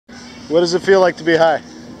What does it feel like to be high?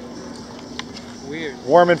 Weird.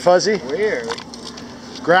 Warm and fuzzy? Weird.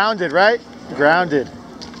 Grounded, right? Grounded.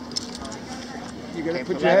 You gotta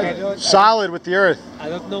put your head solid with the earth. I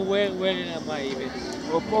don't know where am I even.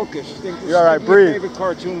 Well, focus. You're all right. Breathe. Your favorite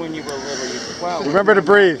cartoon when you were little. Wow. Remember to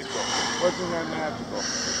breathe. Wasn't that magical?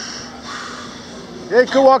 Yeah, you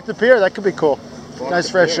could walk the pier. That could be cool. Nice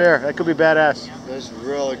fresh air. That could be badass. That's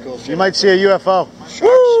really cool shit. You might see a UFO. Sharks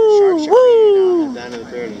are down to the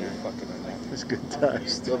pier tonight. It's good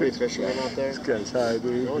times. There'll be fishermen out there. This guy's high,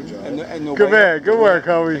 dude. Good man. Good work,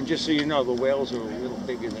 homie. And just so you know, the whales are a little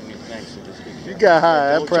bigger than you think. So just you got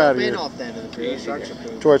high. I'm proud of you. Off the end of the pier. Sharks are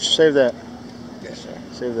cool. Torch, save that. Yes, sir.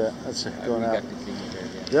 Save that. That's it. Going out.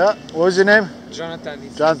 Yeah. What was your name? Jonathan.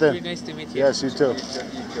 It's Jonathan. very nice to meet you. Yes, you too.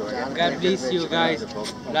 God bless you guys.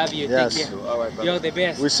 Love you. Yes. Take care. You're the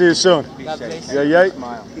best. We see you soon. God bless Yeah, you. yeah.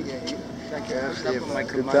 Smile.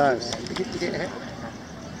 Good times.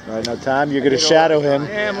 All right, now Tom, you're going to shadow him.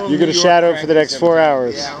 You're going to shadow him for the next 4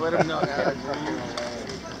 hours. Yeah, let him know that.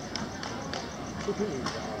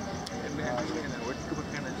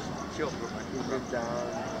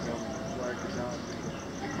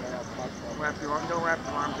 Don't wrap your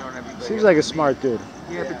arms around everybody. Seems like a smart dude.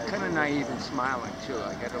 Yeah, but kind of naive and smiling too.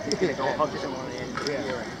 Like I don't think he'll hug someone in the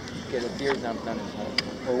ear and get a beer dumped on his head.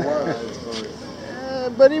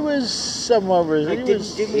 But he was somewhat.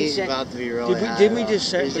 He's about to be really high. Didn't we just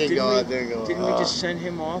send? Didn't we just send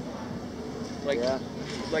him off? Like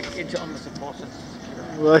into almost a false sense of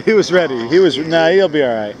security. Well, he was ready. He was. Nah, he'll be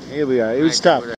all right. He'll be all right. He was tough.